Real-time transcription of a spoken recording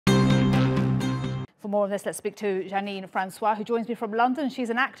more on this, let's speak to Janine Francois, who joins me from London. She's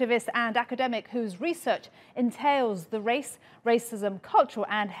an activist and academic whose research entails the race, racism, cultural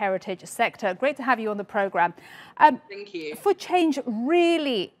and heritage sector. Great to have you on the programme. Thank you. For change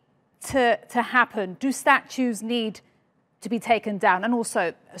really to happen, do statues need to be taken down, and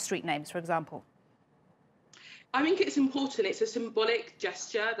also street names, for example? I think it's important. It's a symbolic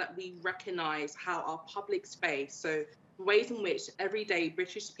gesture that we recognise how our public space, so the ways in which everyday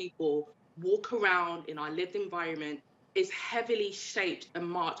British people walk around in our lived environment, is heavily shaped and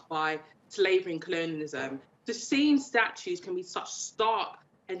marked by slavery and colonialism. So seeing statues can be such stark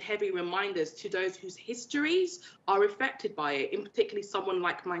and heavy reminders to those whose histories are affected by it, in particularly someone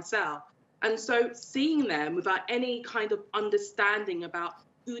like myself. And so seeing them without any kind of understanding about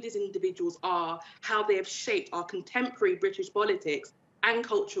who these individuals are, how they have shaped our contemporary British politics and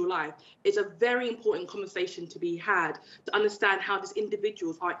cultural life, is a very important conversation to be had, to understand how these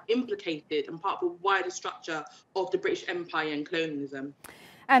individuals are implicated and part of the wider structure of the British Empire and colonialism.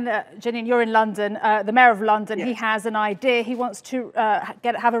 And Janine, you're in London. The Mayor of London, yes. He has an idea. He wants to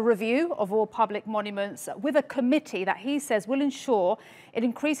have a review of all public monuments with a committee that he says will ensure it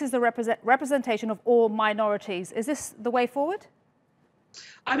increases the representation of all minorities. Is this the way forward?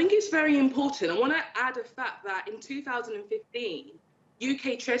 I think it's very important. I want to add a fact that in 2015,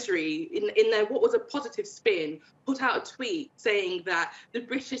 UK Treasury, in their what was a positive spin, put out a tweet saying that the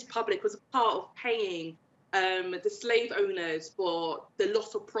British public was a part of paying the slave owners for the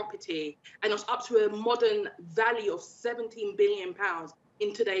loss of property, and it was up to a modern value of £17 billion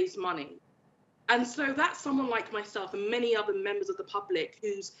in today's money. And so that's someone like myself and many other members of the public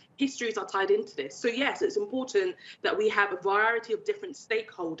whose histories are tied into this. So yes, it's important that we have a variety of different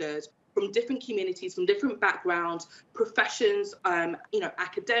stakeholders from different communities, from different backgrounds, professions,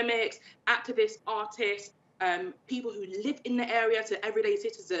 academics, activists, artists, people who live in the area, so everyday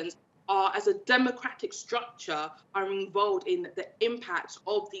citizens, are, as a democratic structure, are involved in the impact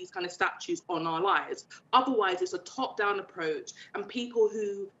of these kind of statues on our lives. Otherwise, it's a top-down approach, and people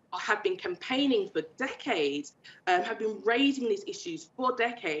who have been campaigning for decades, have been raising these issues for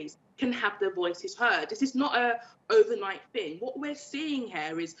decades, can have their voices heard. This is not an overnight thing. What we're seeing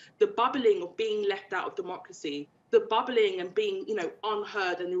here is the bubbling of being left out of democracy, the bubbling and being,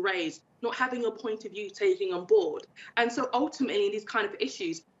 unheard and erased, not having a point of view taken on board. And so ultimately, in these kind of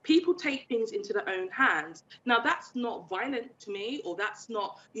issues, people take things into their own hands. Now, that's not violent to me, or that's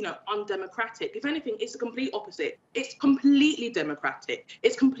not, undemocratic. If anything, it's the complete opposite. It's completely democratic.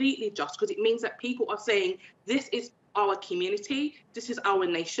 It's completely just, because it means that people are saying, this is our community, this is our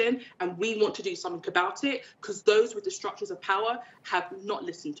nation, and we want to do something about it, because those with the structures of power have not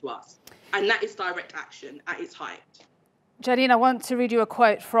listened to us. And that is direct action at its height. Janine, I want to read you a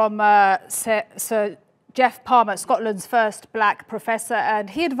quote from Sir Jeff Palmer, Scotland's first black professor, and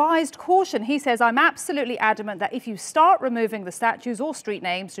he advised caution. He says, "I'm absolutely adamant that if you start removing the statues or street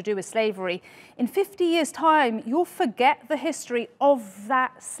names to do with slavery, in 50 years' time, you'll forget the history of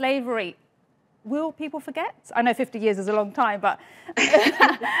that slavery." Will people forget? I know 50 years is a long time, but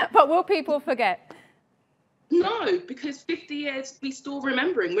but will people forget? No, because 50 years, we're still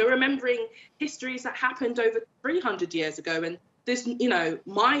remembering. We're remembering histories that happened over 300 years ago. And this,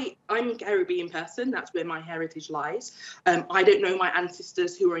 I'm a Caribbean person. That's where my heritage lies. I don't know my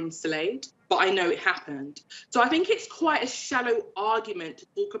ancestors who were enslaved, but I know it happened. So I think it's quite a shallow argument to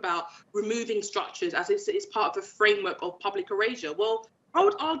talk about removing structures as if it's part of a framework of public erasure. Well, I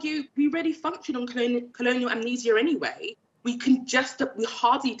would argue we already function on colonial amnesia anyway. We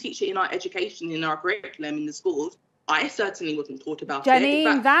hardly teach it in our education, in our curriculum, in the schools. I certainly wasn't taught about it.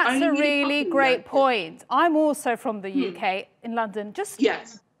 Janine, that's a really great point. I'm also from the UK, in London.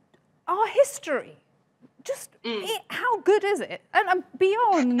 Our history, how good is it? And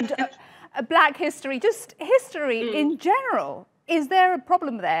beyond black history, just history in general. Is there a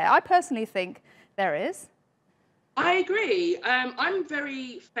problem there? I personally think there is. I agree. I'm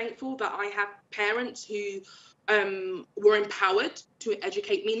very thankful that I have parents who were empowered to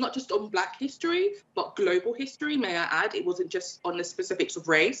educate me, not just on black history, but global history, may I add. It wasn't just on the specifics of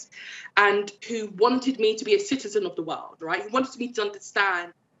race, and who wanted me to be a citizen of the world, right? Who wanted me to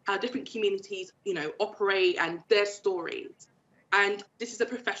understand how different communities, operate and their stories. And this is a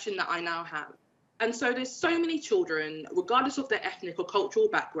profession that I now have. And so there's so many children, regardless of their ethnic or cultural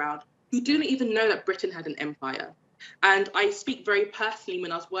background, who didn't even know that Britain had an empire. And I speak very personally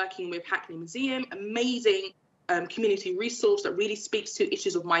when I was working with Hackney Museum, amazing community resource that really speaks to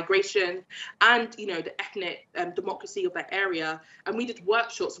issues of migration and, the ethnic democracy of that area. And we did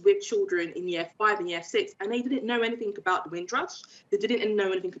workshops with children in year 5 and year 6, and they didn't know anything about the Windrush. They didn't know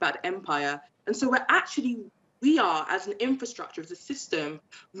anything about the empire. And so we're actually we are, as an infrastructure, as a system,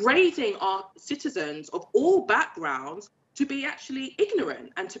 raising our citizens of all backgrounds to be actually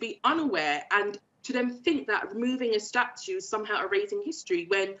ignorant and to be unaware, and to then think that removing a statue is somehow erasing history,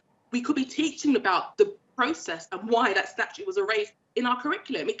 when we could be teaching about the process and why that statue was erased in our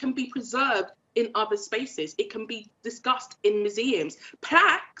curriculum. It can be preserved in other spaces. It can be discussed in museums.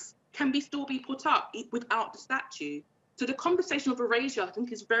 Plaques can still be put up without the statue. So the conversation of erasure, I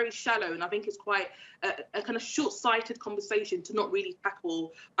think, is very shallow, and I think it's quite a kind of short-sighted conversation to not really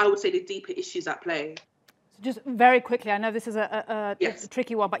tackle, I would say, the deeper issues at play. So just very quickly, I know this is a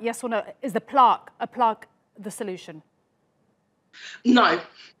tricky one, but yes or no, is a plaque the solution? No,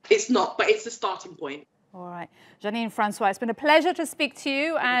 it's not, but it's the starting point. All right. Janine Francois, it's been a pleasure to speak to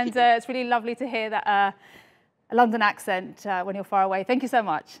you, and it's really lovely to hear that a London accent when you're far away. Thank you so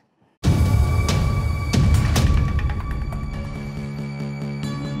much.